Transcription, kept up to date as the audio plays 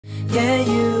Yeah,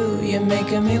 you're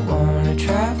making me wanna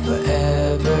try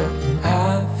forever. And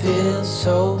I feel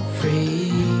so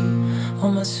free, oh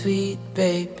my sweet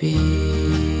baby.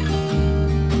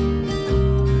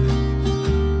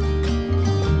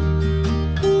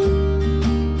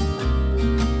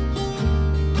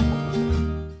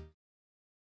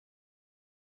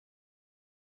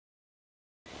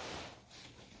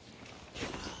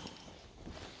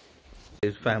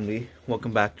 Family,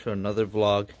 welcome back to another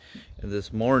vlog. And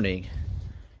this morning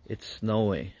it's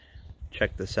snowing.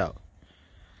 Check this out.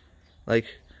 Like,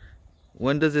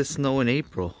 when does it snow in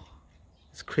April?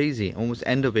 It's crazy. Almost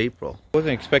end of April. I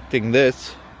wasn't expecting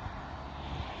this.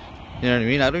 You know what I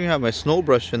mean? I don't even have my snow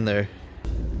brush in there.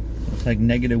 It's like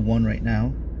 -1 right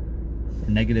now, or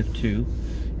 -2,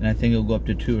 and I think it'll go up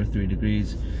to 2 or 3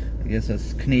 degrees. I guess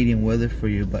that's Canadian weather for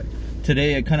you. But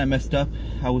today I kind of messed up.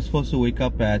 I was supposed to wake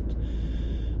up at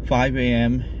 5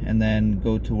 a.m. and then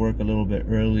go to work a little bit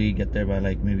early, get there by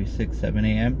like maybe 6-7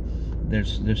 a.m.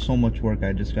 There's so much work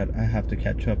I have to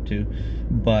catch up to.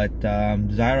 But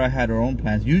Zaira had her own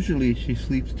plans. Usually she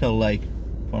sleeps till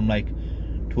from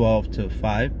 12 to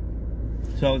 5.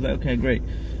 So I was like, okay, great.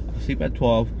 I'll sleep at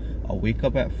 12. I'll wake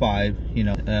up at 5. You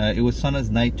know, it was Sana's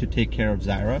night to take care of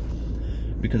Zaira,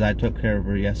 because I took care of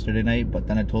her yesterday night. But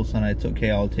then I told Sana it's okay,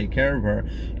 I'll take care of her.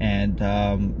 And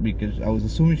because I was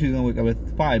assuming she was gonna wake up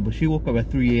at 5, but she woke up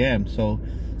at 3 a.m. So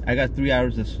I got 3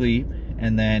 hours of sleep,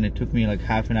 and then it took me like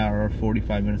half an hour or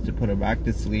 45 minutes to put her back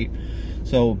to sleep.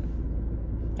 So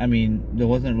I mean, there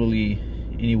wasn't really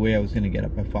any way I was gonna get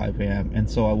up at 5 a.m. And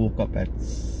so I woke up at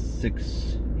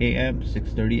 6 a.m,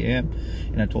 6:30 a.m.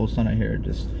 and I told Sana, here,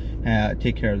 just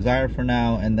take care of Zaira for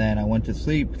now. And then I went to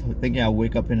sleep thinking I'll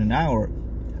wake up in an hour.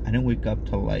 I didn't wake up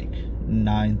till like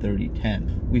 9:30,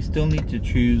 10. We still need to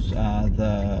choose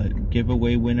the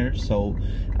giveaway winner, so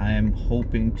I am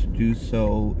hoping to do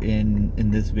so in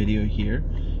this video here,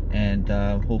 and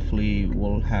hopefully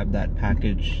we'll have that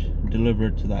package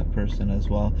delivered to that person as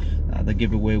well. The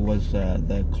giveaway was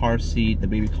the car seat, the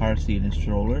baby car seat and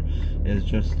stroller. It's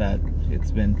just that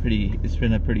it's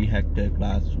been a pretty hectic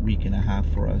last week and a half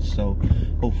for us. So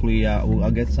hopefully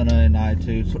I'll get Sana and I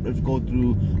to sort of go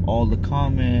through all the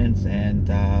comments and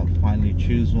finally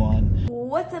choose one.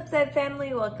 What's up, Zaid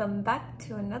family? Welcome back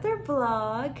to another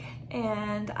vlog,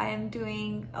 and I am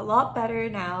doing a lot better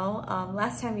now.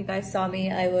 Last time you guys saw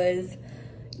me, I was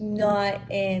not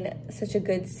in such a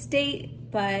good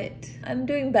state, but I'm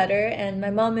doing better and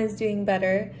my mom is doing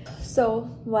better. So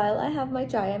while I have my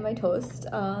chai and my toast,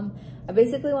 I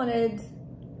basically wanted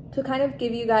to kind of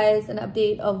give you guys an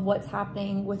update of what's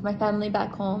happening with my family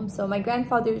back home. So my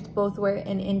grandfathers both were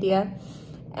in India,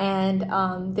 and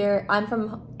I'm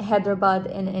from Hyderabad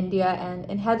in India, and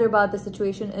in Hyderabad the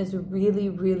situation is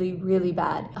really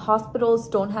bad. Hospitals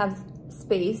don't have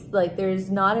space, like there's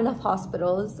not enough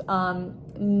hospitals.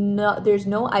 There's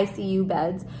no ICU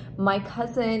beds. My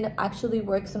cousin actually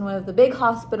works in one of the big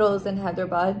hospitals in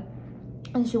Hyderabad,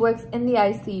 and she works in the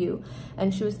ICU,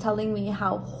 and she was telling me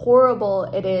how horrible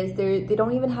it is. They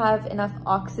don't even have enough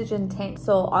oxygen tanks.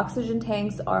 So oxygen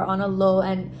tanks are on a low,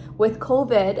 and with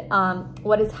COVID,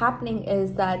 what is happening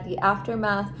is that the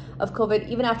aftermath of COVID,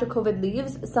 even after COVID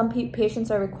leaves, some patients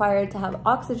are required to have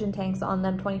oxygen tanks on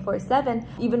them 24/7,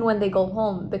 even when they go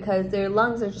home, because their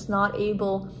lungs are just not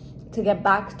able to get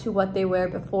back to what they were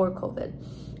before COVID.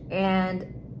 And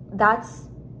that's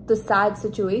the sad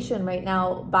situation right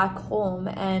now back home.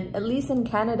 And at least in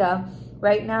Canada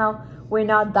right now, we're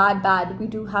not that bad. We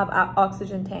do have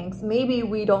oxygen tanks. Maybe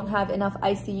we don't have enough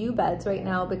ICU beds right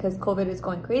now because COVID is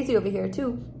going crazy over here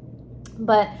too,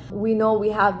 but we know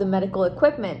we have the medical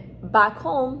equipment. Back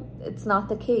home, it's not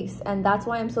the case, and that's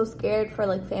why I'm so scared for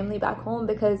like family back home,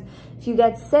 because if you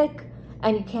get sick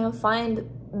and you can't find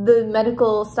the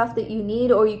medical stuff that you need,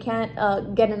 or you can't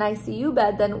get an ICU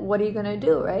bed, then what are you gonna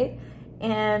do, right?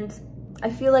 And I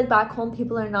feel like back home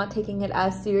people are not taking it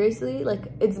as seriously.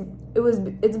 Like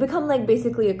it's become like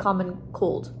basically a common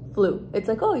cold, flu. It's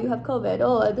like, oh, you have COVID,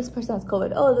 oh, this person has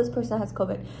COVID, oh, this person has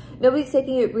COVID. Nobody's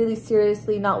taking it really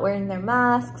seriously, not wearing their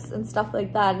masks and stuff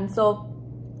like that. And so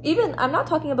even, I'm not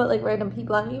talking about like random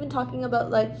people, I'm even talking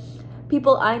about like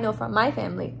people I know from my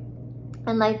family.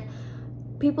 And like,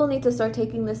 people need to start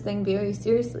taking this thing very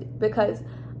seriously, because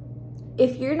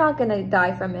if you're not gonna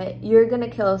die from it, you're gonna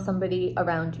kill somebody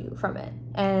around you from it.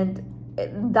 And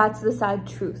that's the sad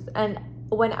truth. And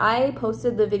when I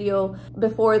posted the video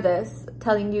before this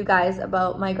telling you guys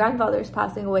about my grandfather's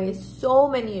passing away, so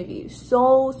many of you,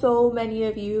 so many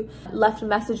of you left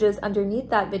messages underneath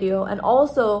that video, and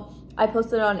also I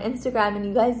posted it on Instagram and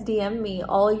you guys DM me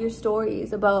all your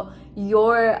stories about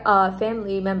your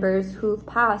family members who've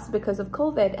passed because of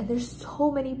COVID. And there's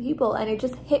so many people, and it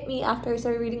just hit me after I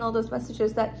started reading all those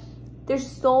messages that there's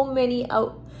so many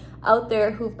out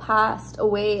there who've passed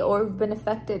away or have been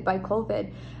affected by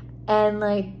COVID. And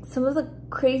like some of the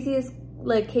craziest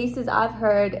like cases I've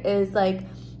heard is like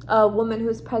a woman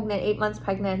who's pregnant, 8 months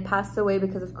pregnant, passed away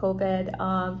because of COVID.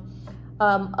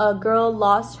 A girl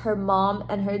lost her mom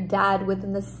and her dad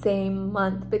within the same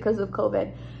month because of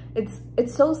COVID.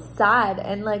 It's so sad,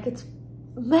 and like it's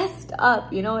messed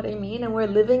up, you know what I mean? And we're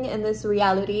living in this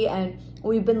reality, and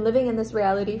we've been living in this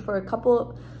reality for a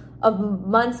couple of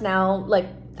months now. Like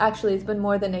actually it's been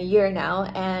more than a year now,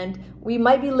 and we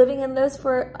might be living in this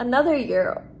for another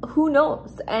year, who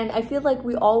knows? And I feel like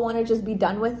we all want to just be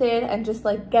done with it and just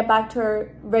like get back to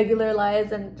our regular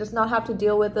lives and just not have to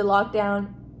deal with the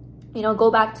lockdown, you know, go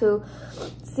back to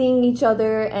seeing each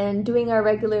other and doing our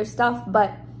regular stuff.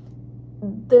 But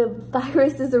the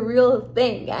virus is a real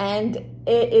thing, and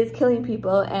it is killing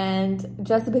people, and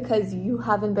just because you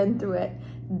haven't been through it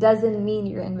doesn't mean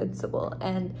you're invincible.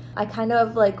 And I kind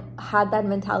of like had that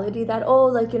mentality that, oh,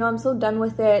 like, you know, I'm so done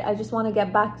with it, I just want to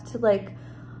get back to like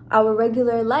our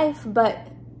regular life. But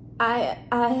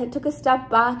I took a step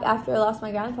back after I lost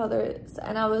my grandfather,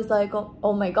 and I was like,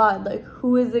 oh my god, like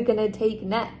who is it gonna take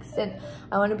next? And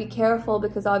I want to be careful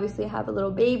because obviously I have a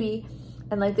little baby,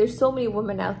 and like there's so many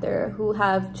women out there who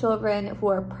have children, who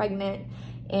are pregnant,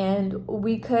 and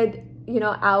we could, you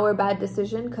know, our bad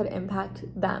decision could impact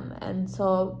them. And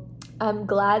so I'm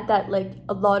glad that like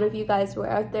a lot of you guys were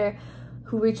out there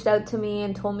who reached out to me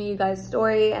and told me you guys'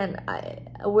 story, and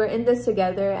we're in this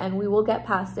together, and we will get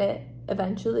past it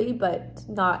eventually, but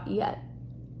not yet.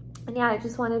 And yeah, I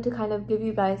just wanted to kind of give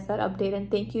you guys that update, and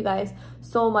thank you guys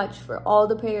so much for all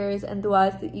the prayers and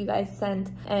duas that you guys sent,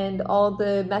 and all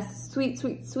the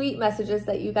sweet messages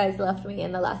that you guys left me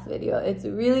in the last video. It's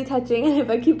really touching, and if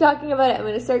I keep talking about it, I'm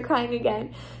gonna start crying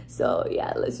again. So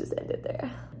yeah, let's just end it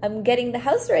there. I'm getting the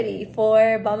house ready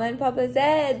for Mama and Papa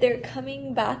Zaid. They're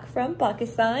coming back from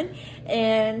Pakistan,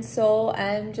 and so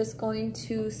I'm just going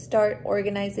to start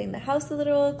organizing the house a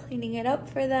little, cleaning it up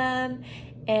for them,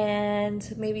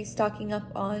 and maybe stocking up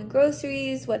on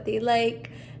groceries, what they like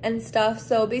and stuff.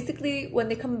 So basically when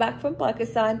they come back from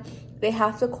Pakistan, they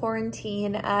have to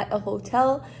quarantine at a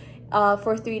hotel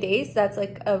for 3 days. That's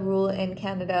like a rule in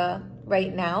Canada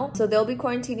right now. So they'll be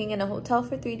quarantining in a hotel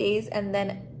for 3 days, and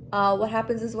then what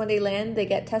happens is when they land, they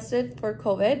get tested for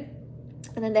COVID,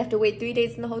 and then they have to wait 3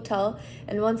 days in the hotel,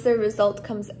 and once their result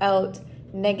comes out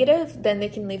negative, then they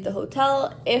can leave the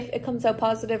hotel. If it comes out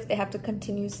positive, they have to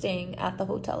continue staying at the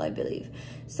hotel, I believe.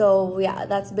 So yeah,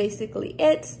 that's basically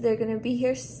it. They're gonna be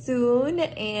here soon,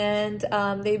 and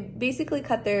they basically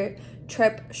cut their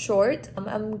trip short.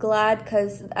 I'm glad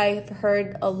because I've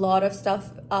heard a lot of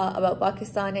stuff about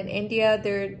Pakistan and India.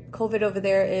 Their COVID over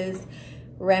there is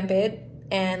rampant,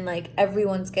 and like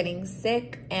everyone's getting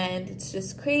sick, and it's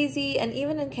just crazy. And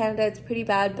even in Canada it's pretty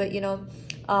bad, but you know,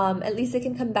 at least they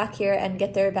can come back here and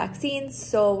get their vaccines.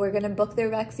 So we're gonna book their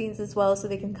vaccines as well, so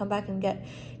they can come back and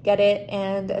get it.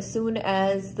 And as soon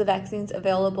as the vaccine's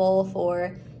available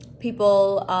for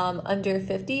people under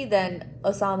 50, then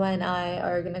Usama and I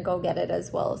are gonna go get it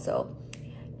as well. So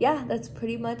yeah, that's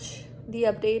pretty much the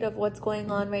update of what's going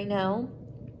on right now.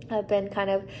 I've been kind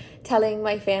of telling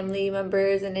my family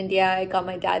members in India. I got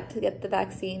my dad to get the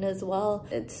vaccine as well.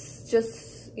 It's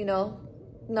just, you know,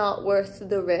 not worth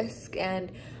the risk.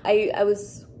 And I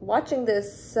was watching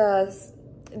this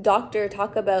doctor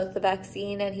talk about the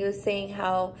vaccine, and he was saying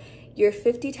how you're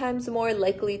 50 times more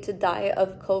likely to die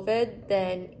of COVID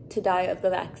than to die of the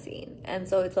vaccine. And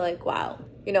so it's like, wow,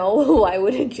 you know, why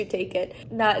wouldn't you take it?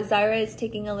 Now Zaira is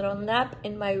taking a little nap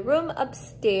in my room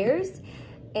upstairs,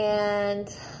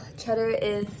 and Cheddar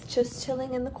is just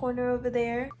chilling in the corner over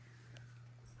there.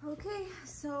 Okay,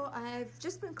 so I've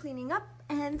just been cleaning up,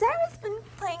 and Zara's been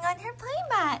playing on her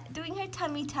playmat, doing her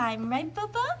tummy time, right,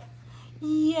 Bubba?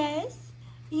 Yes.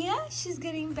 Yeah, she's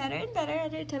getting better and better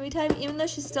at her tummy time, even though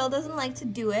she still doesn't like to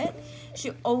do it.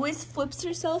 She always flips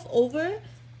herself over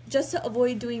just to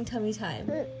avoid doing tummy time,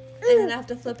 and then I have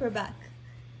to flip her back.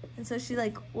 And so she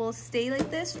like will stay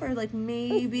like this for like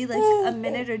maybe like a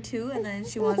minute or two, and then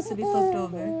she wants to be flipped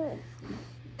over.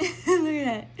 Look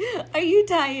at that. Are you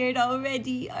tired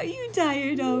already? Are you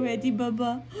tired already,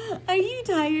 Bubba? Are you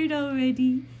tired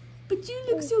already? But you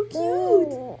look so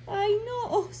cute. I know.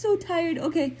 Oh, so tired.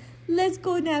 Okay, let's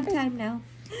go nap time now.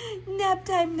 Nap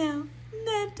time now.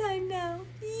 Nap time now.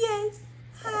 Yes.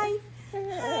 Hi.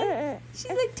 She's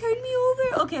like, turn me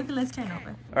over. Okay, let's turn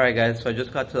over. Alright guys, so I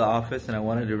just got to the office and I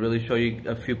wanted to really show you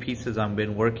a few pieces I've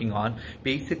been working on.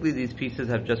 Basically these pieces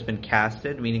have just been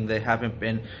casted, meaning they haven't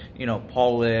been, you know,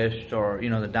 polished, or, you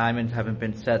know, the diamonds haven't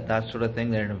been set, that sort of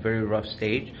thing. They're in a very rough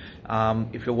stage.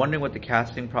 If you're wondering what the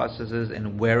casting process is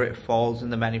and where it falls in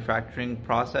the manufacturing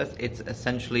process, it's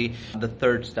essentially the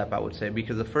third step, I would say,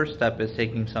 because the first step is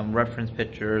taking some reference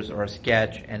pictures or a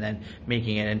sketch and then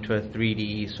making it into a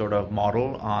 3D sort of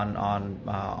model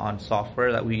on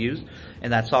software that we use,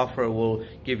 and that software will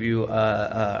give you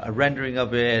a rendering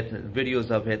of it,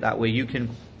 videos of it. That way you can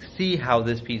see how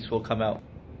this piece will come out.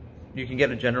 You can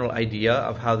get a general idea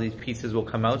of how these pieces will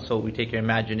come out. So we take your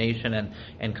imagination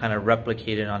and kind of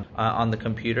replicate it on the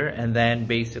computer, and then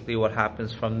basically what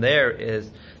happens from there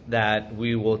is that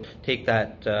we will take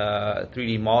that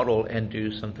 3D model and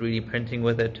do some 3D printing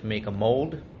with it to make a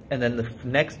mold. And then the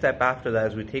next step after that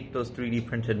is we take those 3D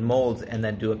printed molds and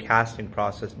then do a casting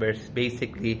process,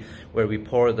 basically where we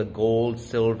pour the gold,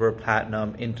 silver,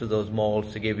 platinum into those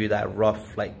molds to give you that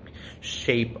rough like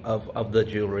shape of the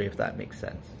jewelry, if that makes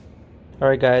sense.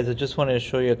 Alright guys, I just wanted to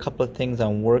show you a couple of things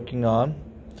I'm working on.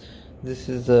 This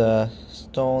is a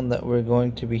stone that we're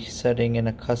going to be setting in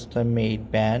a custom made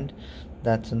band.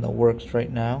 That's in the works right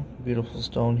now. Beautiful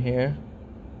stone here.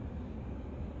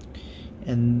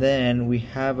 And then we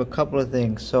have a couple of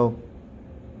things. So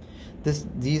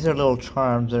these are little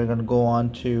charms that are going to go on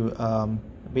to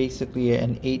basically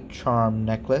an 8 charm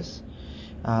necklace.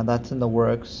 That's in the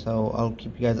works, so I'll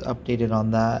keep you guys updated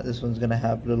on that. This one's going to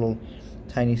have little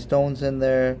tiny stones in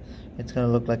there. It's going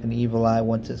to look like an evil eye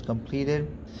once it's completed.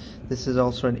 This is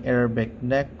also an Arabic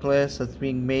necklace that's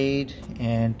being made,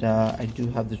 and I do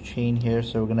have the chain here,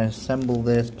 so we're going to assemble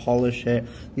this, polish it.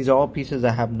 These are all pieces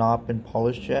that have not been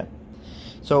polished yet.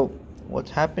 So what's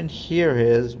happened here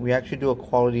is we actually do a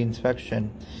quality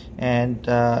inspection, and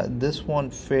this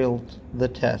one failed the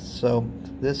test. So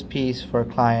this piece for a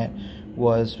client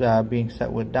was being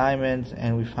set with diamonds,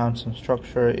 and we found some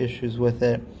structural issues with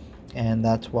it, and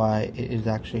that's why it is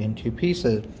actually in 2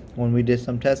 pieces. When we did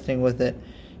some testing with it,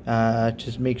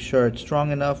 just make sure it's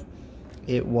strong enough,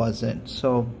 it wasn't.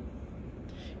 So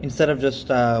instead of just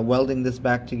welding this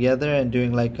back together and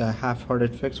doing like a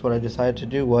half-hearted fix, what I decided to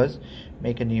do was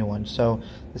make a new one. So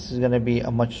this is going to be a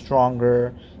much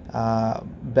stronger,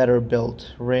 better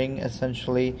built ring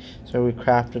essentially. So we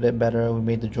crafted it better, we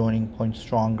made the joining point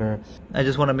stronger. I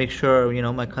just want to make sure, you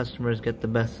know, my customers get the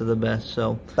best of the best.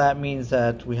 So that means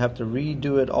that we have to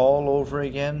redo it all over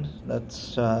again.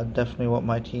 That's definitely what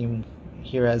my team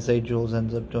here at Zaid Jewels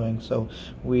ends up doing. So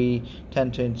we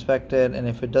tend to inspect it, and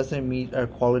if it doesn't meet our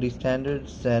quality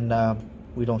standards, then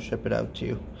we don't ship it out to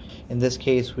you. In this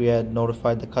case, we had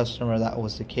notified the customer that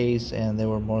was the case, and they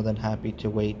were more than happy to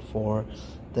wait for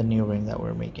the new ring that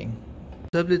we're making.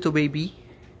 What's up, little baby?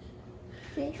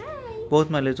 Say hi. Both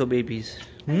my little babies.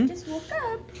 I just woke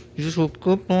up. You just woke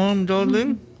up,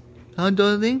 darling? Huh,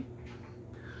 darling?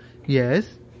 Yes.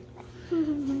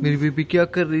 मेरी baby क्या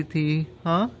कर रही थी?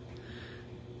 हाँ?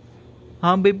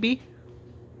 हाँ, baby?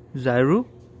 Zairu?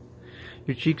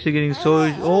 Your cheeks are getting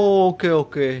so... Oh,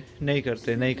 okay. नहीं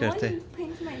करते.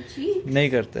 Pinch my cheeks.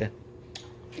 नहीं करते.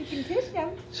 You can pinch them.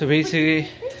 So basically,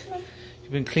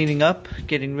 you've been cleaning up,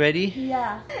 getting ready.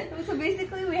 Yeah. So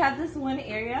basically, we have this one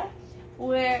area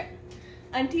where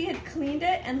Auntie had cleaned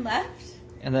it and left.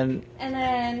 And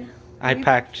then I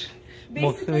packed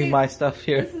mostly my stuff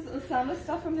here. This is Usama's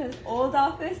stuff from his old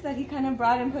office that he kind of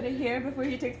brought and put it here before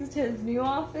he takes it to his new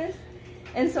office.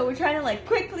 And so we're trying to like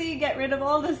quickly get rid of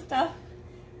all this stuff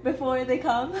before they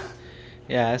come.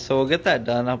 Yeah, so we'll get that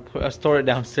done. I'll store it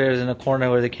downstairs in a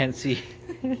corner where they can't see.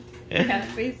 Yeah,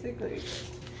 basically.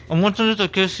 I want a little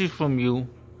kissy from you.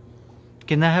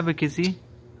 Can I have a kissy?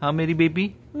 Huh, Mary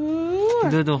baby?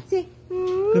 Dodo.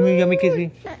 Give me a yummy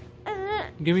kissy.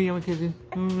 Give me a yummy kissy.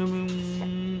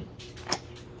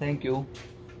 Thank you.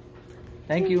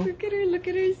 Thank you. Look at her. Look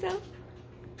at herself.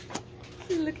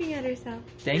 She's looking at herself.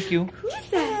 Thank you. Who's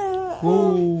that?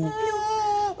 Whoa.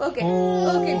 Okay.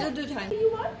 Oh. Okay, do time.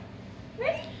 You walk?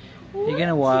 Ready? You're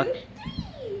gonna walk. 1, 2,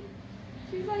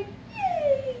 3. She's like,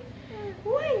 yay.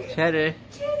 1. Cheddar.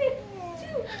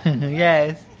 2.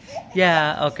 Yes.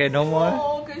 Yeah. Okay. No more.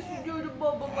 Oh, because she do the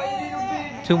bubble, my little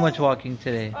baby. Too much walking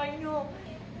today. I know.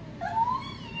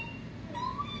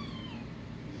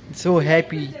 So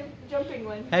happy. Jumping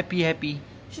one. Happy.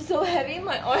 She's so heavy,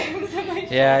 my arms and my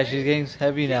Yeah, she's getting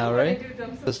heavy now, right?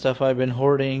 So The stuff I've been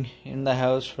hoarding in the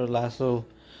house for the last little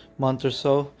month or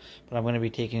so, but I'm going to be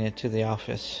taking it to the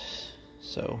office.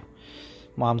 So,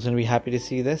 Mom's going to be happy to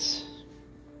see this.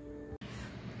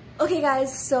 Okay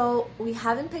guys, so we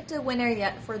haven't picked a winner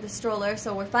yet for the stroller,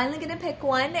 so we're finally gonna pick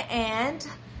one, and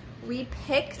we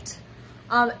picked,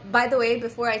 by the way,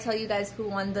 before I tell you guys who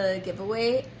won the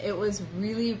giveaway, it was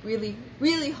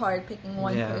really hard picking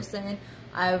one person.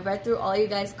 I read through all you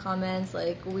guys' comments,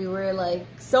 like we were like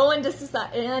so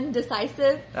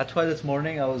indecisive. That's why this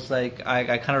morning I was like,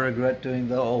 I kind of regret doing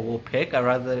the we'll pick. I'd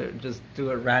rather just do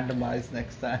it randomized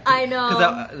next time. I know.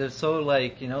 Because they're so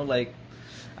like, you know, like,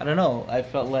 I don't know. I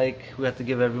felt like we had to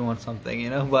give everyone something,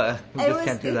 you know, but we just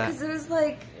can't do that. Because it was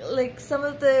like some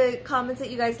of the comments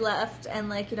that you guys left, and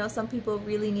like, you know, some people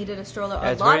really needed a stroller.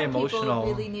 Yeah, a lot of emotional.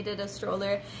 People really needed a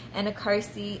stroller and a car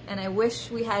seat, and I wish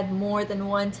we had more than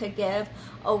one to give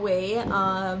away.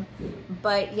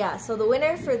 But yeah, so the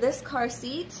winner for this car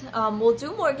seat, we'll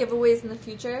do more giveaways in the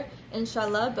future,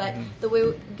 inshallah. But the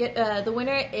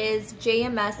winner is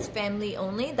JMS Family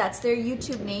Only. That's their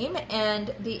YouTube name,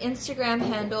 and the Instagram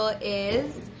handle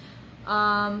is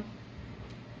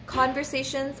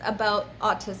Conversations About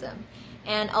Autism.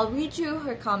 And I'll read you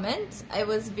her comment. It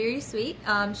was very sweet.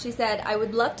 She said, I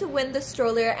would love to win the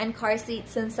stroller and car seat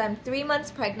since I'm 3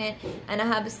 months pregnant and I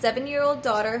have a 7-year-old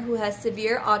daughter who has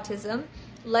severe autism.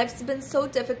 Life's been so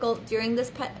difficult during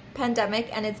this pandemic,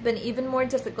 and it's been even more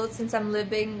difficult since I'm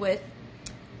living with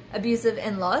abusive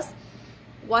in-laws.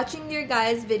 Watching your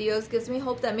guys' videos gives me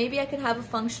hope that maybe I can have a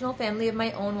functional family of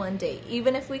my own one day,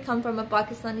 even if we come from a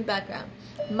Pakistani background.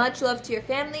 Much love to your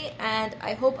family, and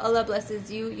I hope Allah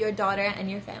blesses you, your daughter, and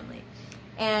your family.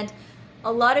 And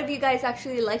a lot of you guys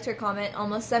actually liked her comment,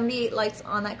 almost 78 likes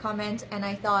on that comment, and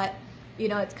I thought, you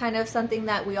know, it's kind of something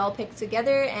that we all picked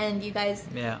together, and you guys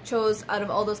chose out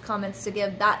of all those comments to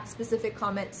give that specific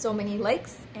comment so many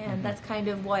likes, and that's kind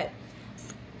of what,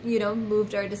 you know,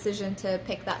 moved our decision to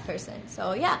pick that person.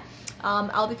 So yeah,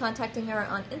 I'll be contacting her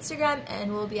on Instagram,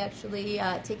 and we'll be actually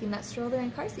taking that stroller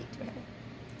and car seat to her.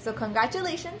 So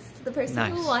congratulations to the person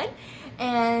who won,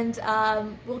 and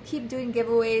we'll keep doing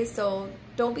giveaways, so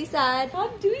don't be sad.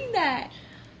 Stop doing that.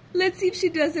 Let's see if she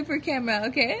does it for camera,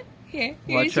 okay? Here.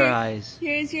 Watch your eyes.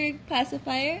 Here's your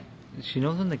pacifier. She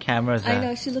knows when the camera's I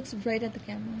know, she looks right at the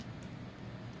camera.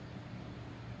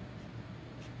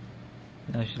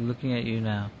 No, she's looking at you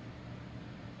now.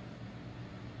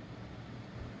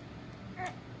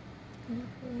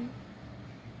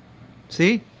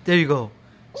 See? There you go.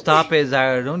 Stop it,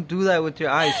 Zara. Don't do that with your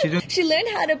eyes. She learned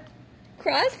how to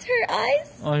cross her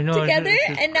eyes together,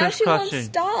 and now she won't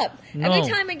stop. No.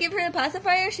 Every time I give her the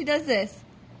pacifier, she does this.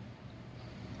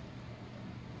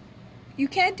 You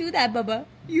can't do that, Baba.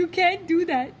 You can't do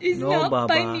that. It's not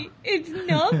funny. It's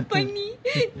not funny.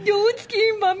 Don't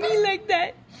scare mommy like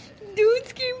that. Don't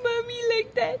scare mommy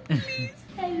like that, please.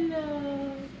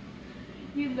 Hello.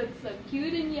 You look so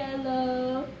cute in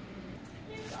yellow.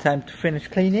 Time to finish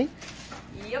cleaning?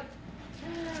 Yep.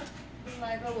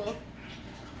 Laiba will.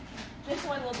 This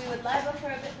one will be with Laiba for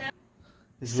a bit now.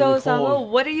 So, Usama,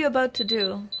 what are you about to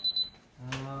do?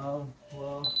 Well...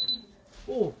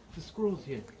 Oh, the squirrel's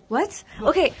here. What?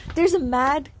 Okay, there's a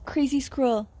mad, crazy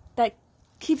squirrel that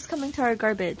keeps coming to our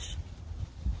garbage.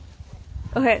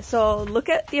 Okay, so look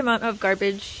at the amount of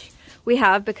garbage we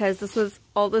have, because this was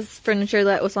all this furniture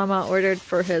that Usama ordered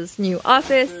for his new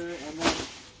office. And then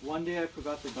one day I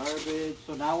forgot the garbage,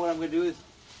 so now what I'm going to do is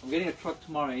I'm getting a truck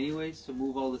tomorrow anyways to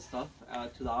move all this stuff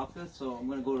to the office, so I'm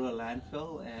going to go to a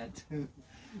landfill and...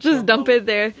 Just dump it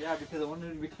there. Yeah, because I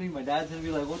wanted it to be clean. My dad's going to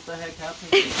be like, what the heck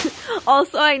happened?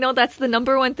 Also, I know that's the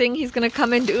 #1 thing he's going to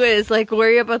come and do is like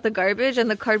worry about the garbage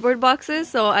and the cardboard boxes,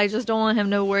 so I just don't want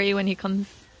him to worry when he comes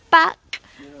back.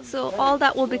 Yeah, so all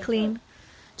that will be clean.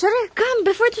 Cheddar, come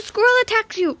before the squirrel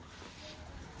attacks you.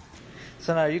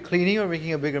 So now, are you cleaning or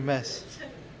making a bigger mess?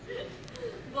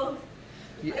 Both.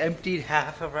 You emptied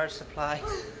half of our supply.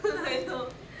 I know.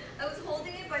 I was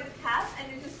holding it by the cap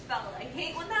and it just fell. I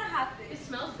hate when that happens. It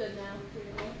smells good now.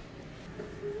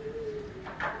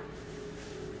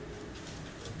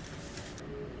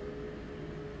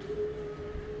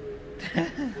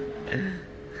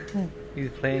 He's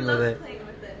playing with it. Playing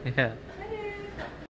with it. Yeah.